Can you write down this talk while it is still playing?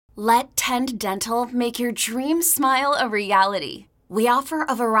Let Tend Dental make your dream smile a reality. We offer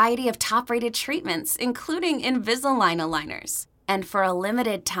a variety of top-rated treatments, including Invisalign aligners. And for a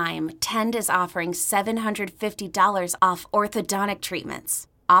limited time, Tend is offering $750 off orthodontic treatments.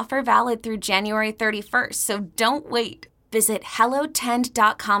 Offer valid through January 31st, so don't wait. Visit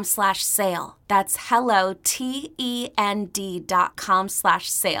hellotend.com/sale. That's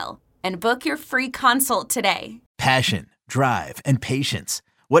hellotend.com/sale. And book your free consult today. Passion, drive, and patience.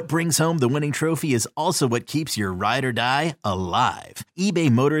 What brings home the winning trophy is also what keeps your ride or die alive.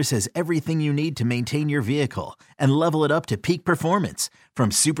 eBay Motors has everything you need to maintain your vehicle and level it up to peak performance. From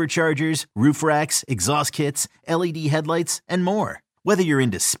superchargers, roof racks, exhaust kits, LED headlights, and more. Whether you're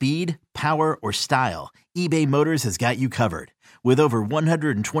into speed, power, or style, eBay Motors has got you covered. With over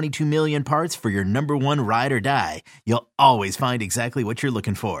 122 million parts for your number one ride or die, you'll always find exactly what you're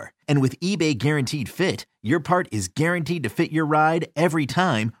looking for. And with eBay Guaranteed Fit, your part is guaranteed to fit your ride every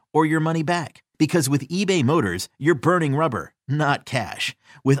time or your money back. Because with eBay Motors, you're burning rubber, not cash.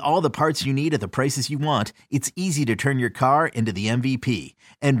 With all the parts you need at the prices you want, it's easy to turn your car into the MVP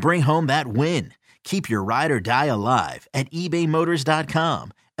and bring home that win. Keep your ride or die alive at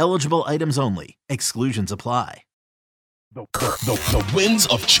ebaymotors.com. Eligible items only. Exclusions apply. The winds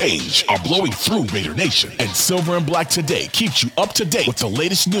of change are blowing through Raider Nation, and Silver and Black Today keeps you up to date with the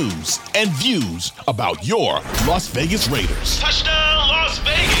latest news and views about your Las Vegas Raiders. Touchdown, Las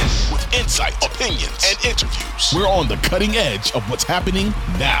Vegas! With insight, opinions, and interviews. We're on the cutting edge of what's happening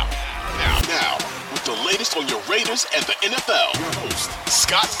now. With the latest on your Raiders and the NFL. Your hosts,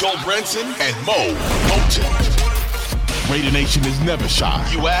 Scott Goldbranson and Mo Moulton. Raider Nation is never shy.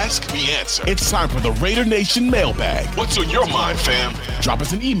 You ask, we answer. It's time for the Raider Nation Mailbag. What's on your mind, fam? Drop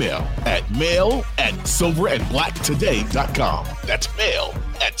us an email at mail@silverandblacktoday.com. That's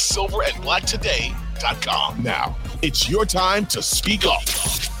mail@silverandblacktoday.com. Now, it's your time to speak up.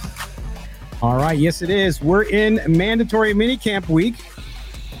 All right, yes, it is. We're in mandatory minicamp week,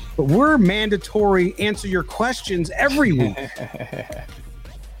 but we're mandatory answer your questions every week.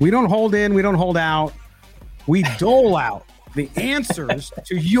 We don't hold in, we don't hold out. We dole out the answers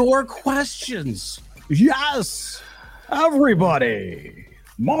to your questions. Yes, everybody.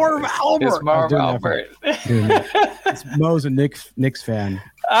 Marv Albert. It's Marv Albert. It's Mo's a Knicks fan.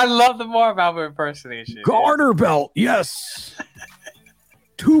 I love the Marv Albert impersonation. Garter belt, yes.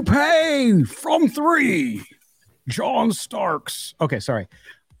 Toupee from 3. John Starks. Okay, sorry.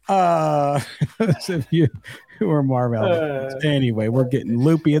 So you who are Marv Albert. Anyway, we're getting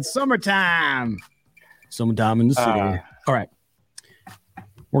loopy. It's summertime. Summertime in the city. All right.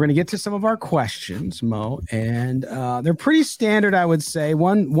 We're going to get to some of our questions, Mo, and they're pretty standard, I would say.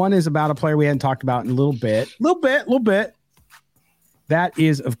 One is about a player we hadn't talked about in a little bit. That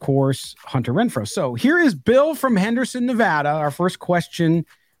is, of course, Hunter Renfrow. So here is Bill from Henderson, Nevada, our first question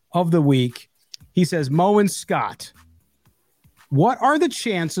of the week. He says, Mo and Scott, what are the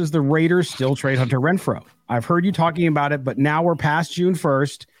chances the Raiders still trade Hunter Renfrow? I've heard you talking about it, but now we're past June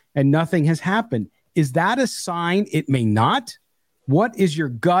 1st and nothing has happened. Is that a sign it may not? What is your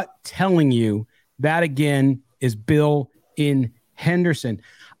gut telling you? That, again, is Bill in Henderson.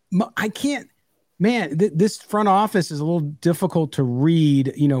 I can't, man, this front office is a little difficult to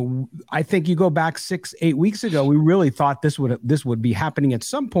read. You know, I think you go back 6-8 weeks ago, we really thought this would be happening at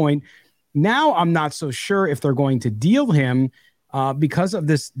some point. Now I'm not so sure if they're going to deal him because of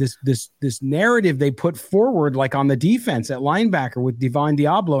this narrative they put forward, like on the defense at linebacker with Divine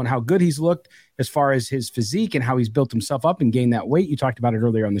Diablo and how good he's looked as far as his physique and how he's built himself up and gained that weight. You talked about it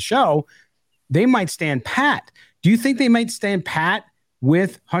earlier on the show. They might stand pat. Do you think they might stand pat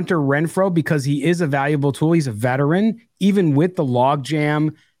with Hunter Renfrow because he is a valuable tool? He's a veteran, even with the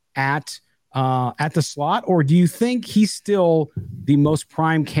logjam at the slot, or do you think he's still the most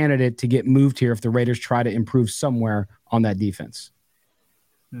prime candidate to get moved here if the Raiders try to improve somewhere on that defense?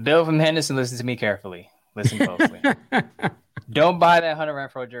 Bill from Henderson, listen to me carefully. Listen closely. Don't buy that Hunter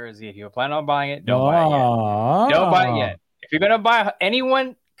Renfrow jersey. If you're planning on buying it, don't buy it yet. Don't buy it yet. If you're going to buy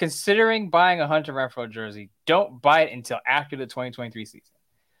anyone considering buying a Hunter Renfrow jersey, don't buy it until after the 2023 season.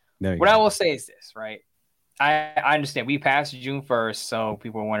 What I will say is this, right? I understand we passed June 1st, so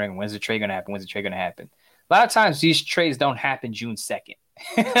people are wondering, when's the trade going to happen? A lot of times these trades don't happen June 2nd.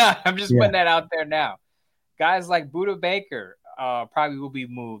 I'm just putting that out there now. Guys like Budda Baker probably will be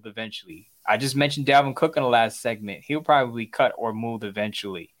moved eventually. I just mentioned Dalvin Cook in the last segment. He'll probably be cut or moved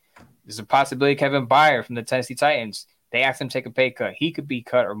eventually. There's a possibility Kevin Byard from the Tennessee Titans, they asked him to take a pay cut. He could be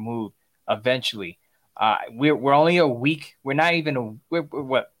cut or moved eventually. We're only a week. We're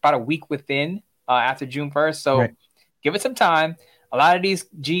about a week within after June 1st. So give it some time. A lot of these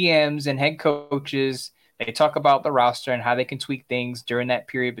GMs and head coaches, They talk about the roster and how they can tweak things during that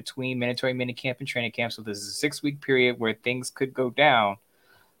period between mandatory minicamp and training camp. So this is a 6-week period where things could go down.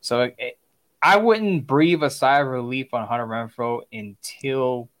 So I wouldn't breathe a sigh of relief on Hunter Renfrow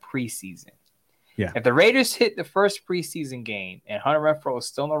until preseason. Yeah. If the Raiders hit the first preseason game and Hunter Renfrow is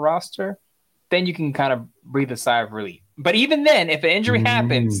still on the roster, then you can kind of breathe a sigh of relief. But even then, if an injury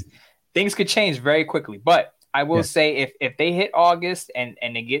happens, things could change very quickly. But I will say if they hit August and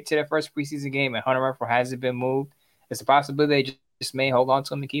they get to their first preseason game and Hunter Renfrow hasn't been moved, it's a possibility they just may hold on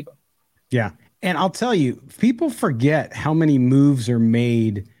to him and keep him. Yeah. And I'll tell you, people forget how many moves are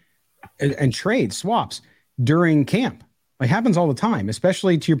made and trade swaps during camp. It happens all the time,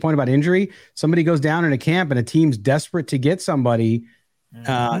 especially to your point about injury. Somebody goes down in a camp and a team's desperate to get somebody.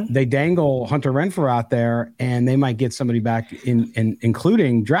 They dangle Hunter Renfrow out there and they might get somebody back in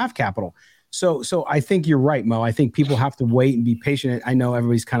including draft capital. So I think you're right, Mo. I think people have to wait and be patient. I know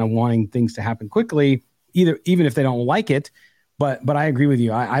everybody's kind of wanting things to happen quickly, even if they don't like it. But I agree with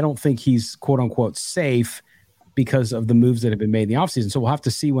you. I don't think he's quote unquote safe because of the moves that have been made in the offseason. So we'll have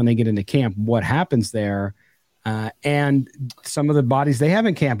to see when they get into camp what happens there. And some of the bodies they have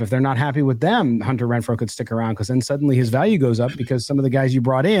in camp, if they're not happy with them, Hunter Renfrow could stick around because then suddenly his value goes up because some of the guys you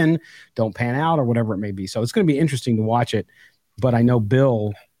brought in don't pan out or whatever it may be. So it's going to be interesting to watch it. But I know,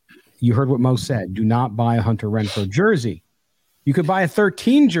 Bill, you heard what Mo said. Do not buy a Hunter Renfrow jersey. You could buy a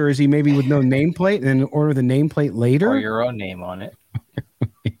 13 jersey, maybe with no nameplate, and then order the nameplate later. Or your own name on it.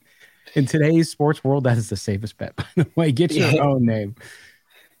 In today's sports world, that is the safest bet. By the way, get your own name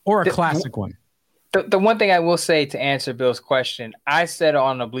or a classic one. The one thing I will say to answer Bill's question, I said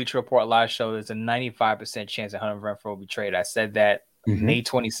on the Bleacher Report live show, there's a 95% chance that Hunter Renfrow will be traded. I said that May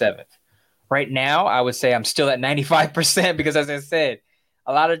 27th. Right now, I would say I'm still at 95% because, as I said,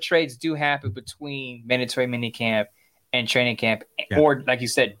 a lot of trades do happen between mandatory minicamp and training camp, or like you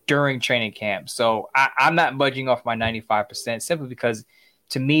said, during training camp. So I'm not budging off my 95% simply because,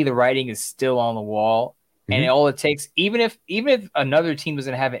 to me, the writing is still on the wall. And all it takes, even if another team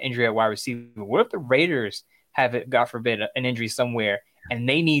doesn't have an injury at wide receiver, what if the Raiders have it, God forbid, an injury somewhere, and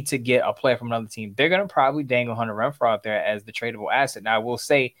they need to get a player from another team? They're going to probably dangle Hunter Renfrow out there as the tradable asset. Now, I will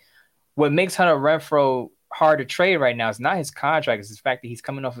say, what makes Hunter Renfrow hard to trade right now is not his contract, it's the fact that he's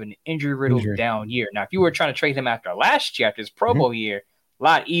coming off of an injury-riddled down year. Now, if you were trying to trade him after last year, after his Pro Bowl year, a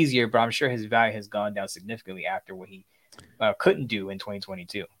lot easier, but I'm sure his value has gone down significantly after what he couldn't do in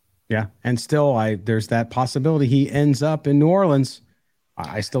 2022. Yeah, and still, there's that possibility he ends up in New Orleans.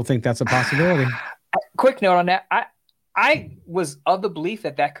 I still think that's a possibility. Quick note on that. I was of the belief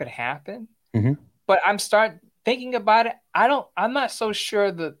that could happen, but I'm thinking about it. I'm not so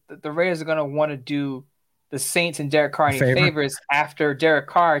sure that the Raiders are going to want to do the Saints and Derek Carr any favors after Derek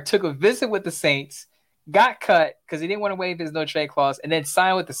Carr took a visit with the Saints, got cut because he didn't want to waive his no trade clause, and then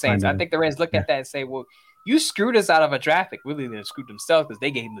signed with the Saints. I think the Raiders look at that and say, well, you screwed us out of a draft pick. Really, they screwed themselves because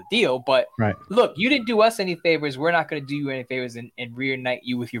they gave him the deal. But look, you didn't do us any favors. We're not going to do you any favors and reunite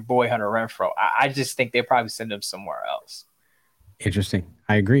you with your boy Hunter Renfrow. I just think they'll probably send him somewhere else. Interesting.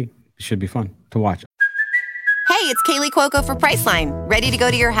 I agree. It should be fun to watch. Hey, it's Kaylee Cuoco for Priceline. Ready to go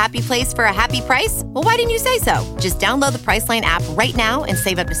to your happy place for a happy price? Well, why didn't you say so? Just download the Priceline app right now and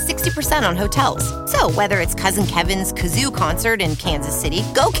save up to 60% on hotels. So whether it's Cousin Kevin's Kazoo Concert in Kansas City,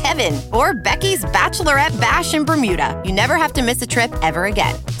 go Kevin, or Becky's Bachelorette Bash in Bermuda, you never have to miss a trip ever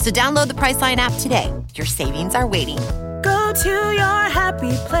again. So download the Priceline app today. Your savings are waiting. Go to your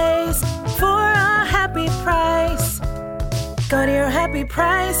happy place for a happy price. Go to your happy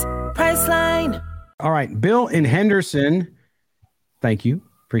price, Priceline. All right, Bill in Henderson, thank you.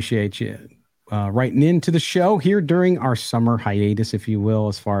 Appreciate you writing into the show here during our summer hiatus, if you will,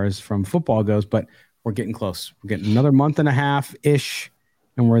 as far as from football goes. But we're getting close. We're getting another month and a half-ish,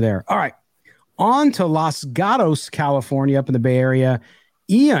 and we're there. All right, on to Los Gatos, California, up in the Bay Area.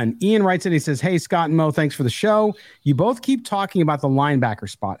 Ian writes in, he says, hey, Scott and Mo, thanks for the show. You both keep talking about the linebacker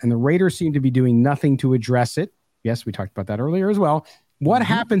spot, and the Raiders seem to be doing nothing to address it. Yes, we talked about that earlier as well. What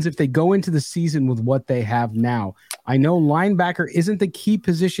happens if they go into the season with what they have now? I know linebacker isn't the key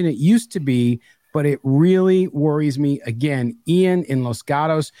position it used to be, but it really worries me. Again, Ian in Los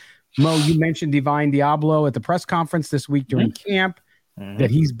Gatos. Mo, you mentioned Divine Diablo at the press conference this week during camp, that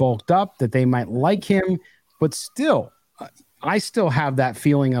he's bulked up, that they might like him. But still, I still have that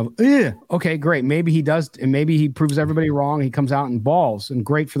feeling of, okay, great. Maybe he does, and maybe he proves everybody wrong. He comes out and balls, and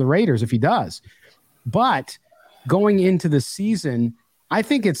great for the Raiders if he does. But going into the season, I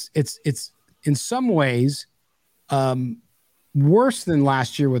think it's in some ways worse than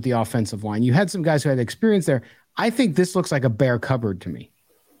last year with the offensive line. You had some guys who had experience there. I think this looks like a bare cupboard to me.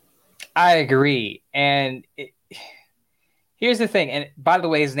 I agree. And Here's the thing, and by the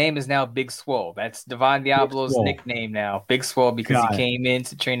way, his name is now Big Swole. That's Devon Diablo's nickname now, Big Swole, because he came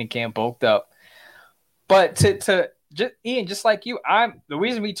into training camp bulked up. But Ian, just like you, the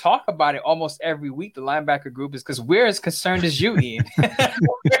reason we talk about it almost every week, the linebacker group, is because we're as concerned as you, Ian.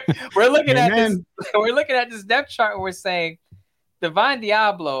 we're looking at this. We're looking at this depth chart, and we're saying Devon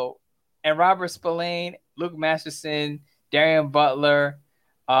Diablo and Robert Spillane, Luke Masterson, Darian Butler,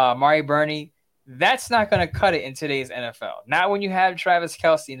 Mari Burney. That's not going to cut it in today's NFL. Not when you have Travis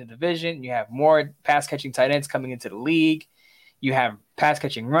Kelce in the division. You have more pass catching tight ends coming into the league. You have pass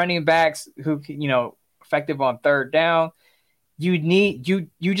catching running backs who can, effective on third down. You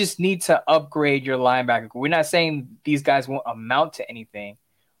just need to upgrade your linebacker. We're not saying these guys won't amount to anything.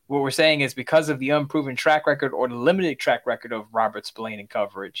 What we're saying is because of the unproven track record or the limited track record of Robert Spillane in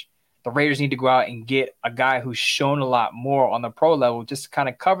coverage, the Raiders need to go out and get a guy who's shown a lot more on the pro level just to kind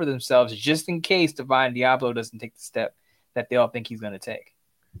of cover themselves just in case Devon Diablo doesn't take the step that they all think he's going to take.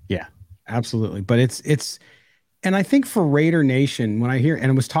 Yeah, absolutely. But it's and I think for Raider Nation, when I hear,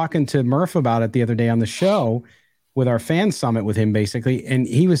 and I was talking to Murph about it the other day on the show with our fan summit with him, basically, and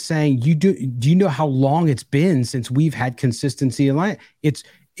he was saying, do you know how long it's been since we've had consistency in line?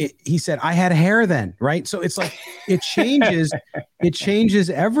 He said, I had hair then, right? So it's like it changes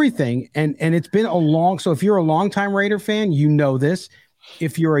everything. And it's been so if you're a longtime Raider fan, you know this.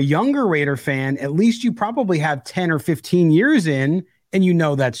 If you're a younger Raider fan, at least you probably have 10 or 15 years in, and you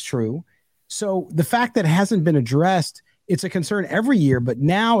know that's true. So the fact that it hasn't been addressed, it's a concern every year. But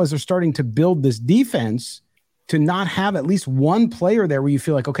now as they're starting to build this defense, to not have at least one player there where you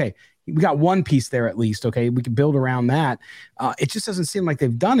feel like, okay, we got one piece there at least. Okay, we can build around that. It just doesn't seem like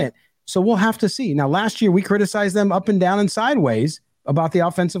they've done it. So we'll have to see. Now, last year we criticized them up and down and sideways about the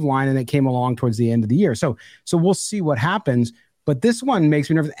offensive line, and it came along towards the end of the year. So we'll see what happens. But this one makes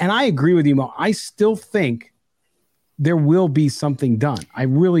me nervous. And I agree with you, Mo. I still think there will be something done. I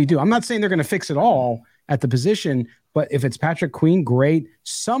really do. I'm not saying they're going to fix it all at the position, but if it's Patrick Queen, great.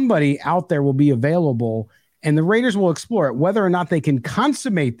 Somebody out there will be available, and the Raiders will explore it. Whether or not they can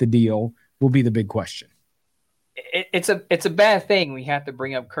consummate the deal will be the big question. It's a bad thing. We have to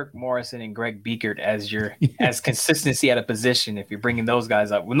bring up Kirk Morrison and Greg Biekert as consistency at a position. If you're bringing those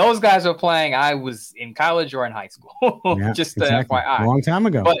guys up, when those guys were playing, I was in college or in high school. Yeah, just exactly. FYI, a long time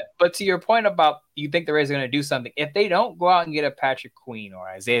ago. But to your point about you think the Raiders are going to do something, if they don't go out and get a Patrick Queen or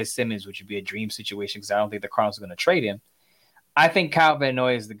Isaiah Simmons, which would be a dream situation because I don't think the Cardinals are going to trade him. I think Kyle Van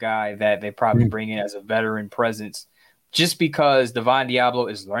Noy is the guy that they probably bring in as a veteran presence, just because Devon Diablo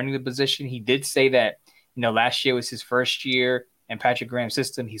is learning the position. He did say that. Last year was his first year in Patrick Graham's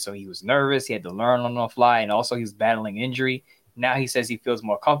system. So he was nervous. He had to learn on the fly, and also he was battling injury. Now he says he feels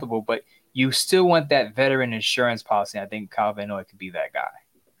more comfortable, but you still want that veteran insurance policy. I think Kyle Van Noy could be that guy.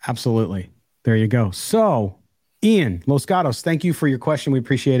 Absolutely. There you go. So, Ian Los Gatos, thank you for your question. We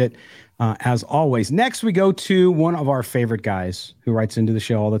appreciate it, as always. Next, we go to one of our favorite guys who writes into the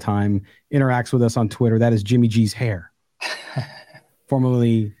show all the time, interacts with us on Twitter. That is Jimmy G's hair,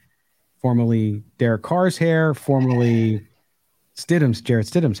 formerly Derek Carr's hair, formerly Jarrett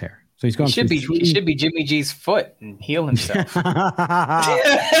Stidham's hair. So he's gone. He should be Jimmy G's foot and heal himself.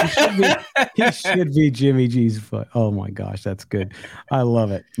 he should be Jimmy G's foot. Oh my gosh, that's good. I love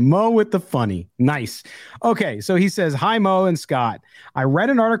it. Mo with the funny. Nice. Okay, so he says, hi, Mo and Scott. I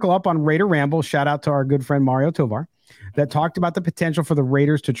read an article up on Raider Ramble. Shout out to our good friend Mario Tovar, that talked about the potential for the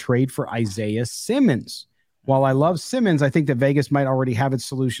Raiders to trade for Isaiah Simmons. While I love Simmons, I think that Vegas might already have its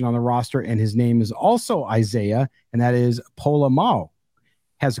solution on the roster, and his name is also Isaiah, and that is Polamalu.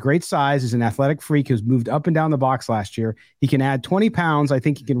 Has great size, is an athletic freak who's moved up and down the box last year. He can add 20 pounds. I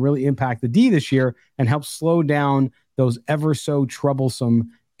think he can really impact the D this year and help slow down those ever so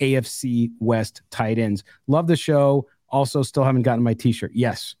troublesome AFC West tight ends. Love the show. Also, still haven't gotten my t-shirt.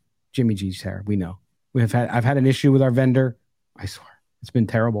 Yes, Jimmy G's hair. We know. I've had an issue with our vendor. I swear. It's been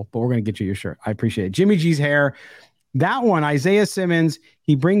terrible, but we're going to get you your shirt. I appreciate it. Jimmy G's hair. That one, Isaiah Simmons,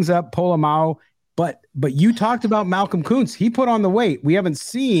 he brings up Polamalu, but you talked about Malcolm Kuntz. He put on the weight. We haven't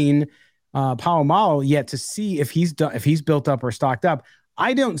seen Polamalu yet to see if he's built up or stocked up.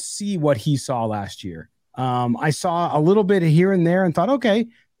 I don't see what he saw last year. I saw a little bit here and there and thought, okay,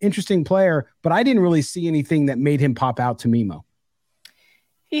 interesting player, but I didn't really see anything that made him pop out to me, Mo.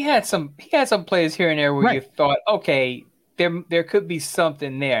 He had some plays here and there where you thought, okay, there could be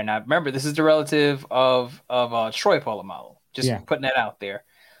something there. Now, remember, this is the relative of Troy Polamalu. Just putting that out there.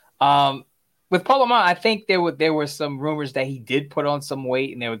 With Polamalu, I think there were some rumors that he did put on some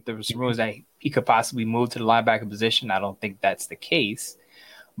weight, and there were some rumors that he could possibly move to the linebacker position. I don't think that's the case.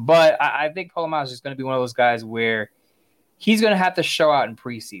 But I think Polamalu is just going to be one of those guys where he's going to have to show out in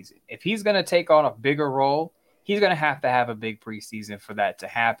preseason. If he's going to take on a bigger role, he's going to have a big preseason for that to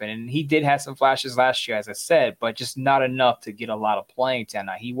happen. And he did have some flashes last year, as I said, but just not enough to get a lot of playing time.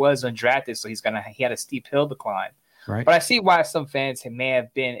 Now, he was undrafted, so he had a steep hill to climb. Right. But I see why some fans may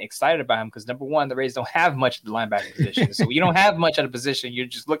have been excited about him because, number one, the Raiders don't have much at the linebacker position. So you don't have much at a position. You're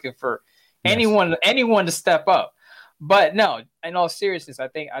just looking for anyone to step up. But no, in all seriousness, I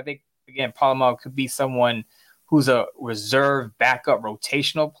think again, Polamalu could be someone who's a reserve backup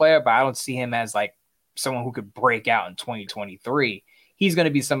rotational player, but I don't see him as like someone who could break out in 2023. He's going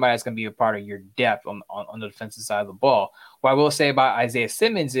to be somebody that's going to be a part of your depth on the defensive side of the ball. What I will say about Isaiah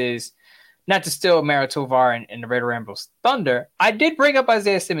Simmons is, not to steal Mara Tovar and the Raider Rambo's thunder, I did bring up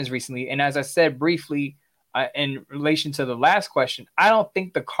Isaiah Simmons recently, and as I said briefly in relation to the last question, I don't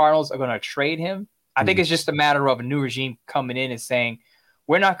think the Cardinals are going to trade him. I think it's just a matter of a new regime coming in and saying,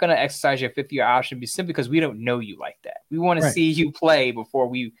 we're not going to exercise your fifth-year option simply because we don't know you like that. We want to see you play before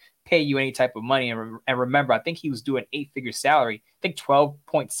we pay you any type of money. And remember, I think he was due an 8-figure salary, I think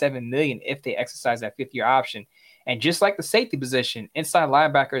 $12.7 million if they exercise that fifth-year option. And just like the safety position, inside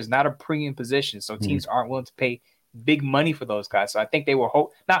linebacker is not a premium position, so teams aren't willing to pay big money for those guys. So I think they were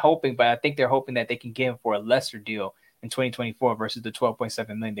not hoping, but I think they're hoping that they can get him for a lesser deal in 2024 versus the $12.7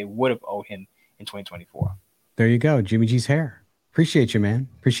 million they would have owed him in 2024. There you go, Jimmy G's hair. Appreciate you, man.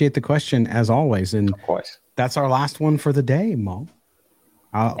 Appreciate the question as always. And of course, that's our last one for the day, Mo.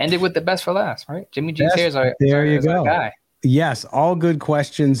 Ended with the best for last, right? Jimmy G's hair is our guy. Yes, all good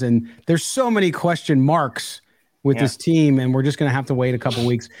questions, and there's so many question marks with this team, and we're just going to have to wait a couple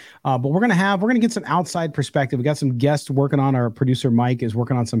weeks. But we're going to get some outside perspective. We got some guests working on. Our producer Mike is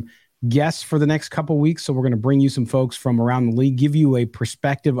working on some guests for the next couple weeks. So we're going to bring you some folks from around the league, give you a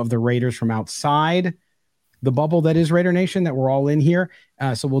perspective of the Raiders from outside the bubble that is Raider Nation that we're all in here.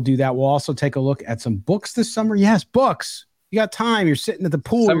 So we'll do that. We'll also take a look at some books this summer. Yes, books. You got time. You're sitting at the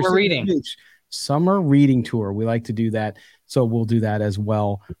pool. Summer reading. Summer reading tour. We like to do that. So we'll do that as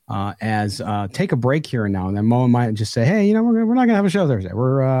well as take a break here and now. And then Mo might just say, hey, we're not going to have a show Thursday.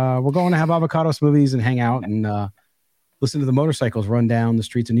 We're going to have avocado smoothies and hang out and listen to the motorcycles run down the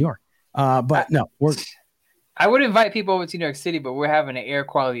streets of New York. But no, I would invite people over to New York City, but we're having an air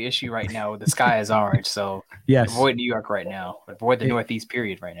quality issue right now. The sky is orange. So yes, avoid New York right now. Avoid the Northeast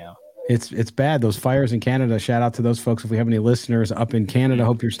period right now. It's bad. Those fires in Canada. Shout out to those folks. If we have any listeners up in Canada,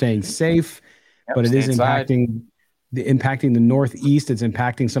 hope you're staying safe. But it is impacting the Northeast. It's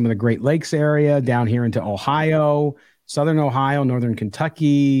impacting some of the Great Lakes area down here into Ohio, Southern Ohio, Northern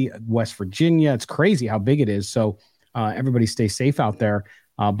Kentucky, West Virginia. It's crazy how big it is. So everybody stay safe out there.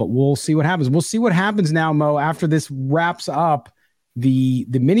 But we'll see what happens. We'll see what happens now, Mo, after this wraps up the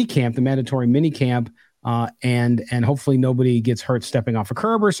mini camp, the mandatory mini camp. And hopefully nobody gets hurt stepping off a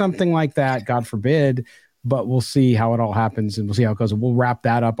curb or something like that, God forbid. But we'll see how it all happens and we'll see how it goes. And we'll wrap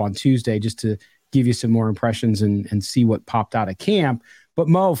that up on Tuesday just to give you some more impressions and see what popped out of camp. But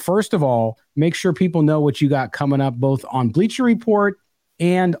Mo, first of all, make sure people know what you got coming up both on Bleacher Report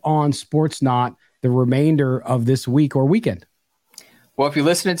and on Sports Not the remainder of this week or weekend. Well, if you're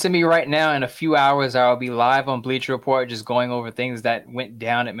listening to me right now, in a few hours, I'll be live on Bleacher Report, just going over things that went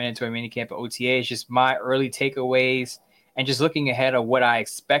down at mandatory minicamp at OTA. It's just my early takeaways and just looking ahead of what I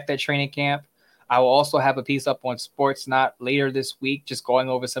expect at training camp. I will also have a piece up on Sports Not later this week, just going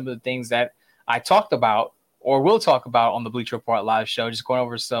over some of the things that I talked about or will talk about on the Bleacher Report live show, just going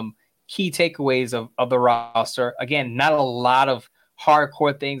over some key takeaways of the roster. Again, not a lot of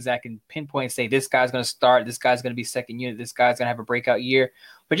hardcore things that I can pinpoint and say this guy's going to start, this guy's going to be second unit, this guy's going to have a breakout year,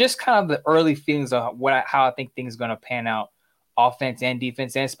 but just kind of the early feelings of how I think things are going to pan out, offense and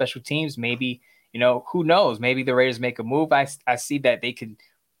defense and special teams. Maybe, who knows? Maybe the Raiders make a move. I see that they could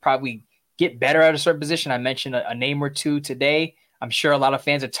probably get better at a certain position. I mentioned a name or two today. I'm sure a lot of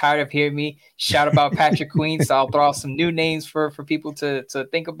fans are tired of hearing me shout about Patrick Queen, so I'll throw out some new names for people to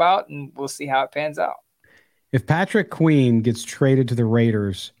think about, and we'll see how it pans out. If Patrick Queen gets traded to the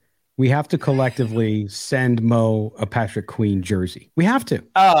Raiders, we have to collectively send Mo a Patrick Queen jersey. We have to.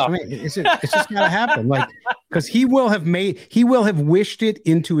 Oh. I mean, it's just got to happen. Because he will have wished it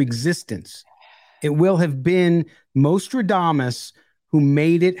into existence. It will have been Nostradamus who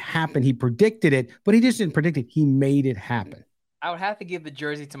made it happen. He predicted it, but he just didn't predict it. He made it happen. I would have to give the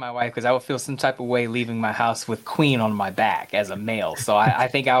jersey to my wife because I would feel some type of way leaving my house with Queen on my back as a male. So I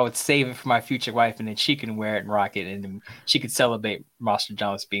think I would save it for my future wife, and then she can wear it and rock it, and then she could celebrate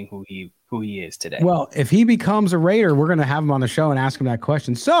Nostradamus being who he is today. Well, if he becomes a Raider, we're going to have him on the show and ask him that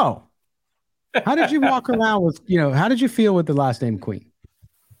question. So, how did you walk around with? How did you feel with the last name Queen?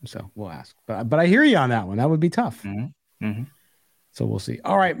 So we'll ask. But I hear you on that one. That would be tough. Mm-hmm. Mm-hmm. So we'll see.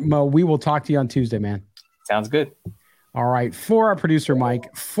 All right, Mo. We will talk to you on Tuesday, man. Sounds good. All right. For our producer,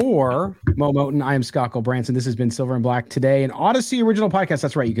 Mike, for Mo Moten, I am Scott Goldbranson. This has been Silver and Black Today, an Odyssey original podcast.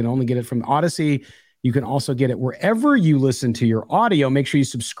 That's right. You can only get it from Odyssey. You can also get it wherever you listen to your audio. Make sure you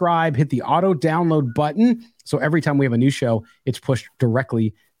subscribe, hit the auto download button. So every time we have a new show, it's pushed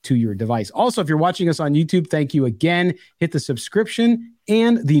directly to your device. Also, if you're watching us on YouTube, thank you again. Hit the subscription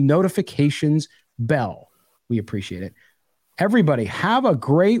and the notifications bell. We appreciate it. Everybody, have a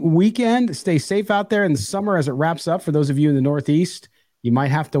great weekend. Stay safe out there in the summer as it wraps up. For those of you in the Northeast, you might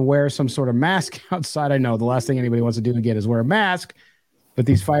have to wear some sort of mask outside. I know the last thing anybody wants to do again is wear a mask, but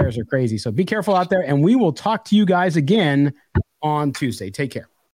these fires are crazy. So be careful out there, and we will talk to you guys again on Tuesday. Take care.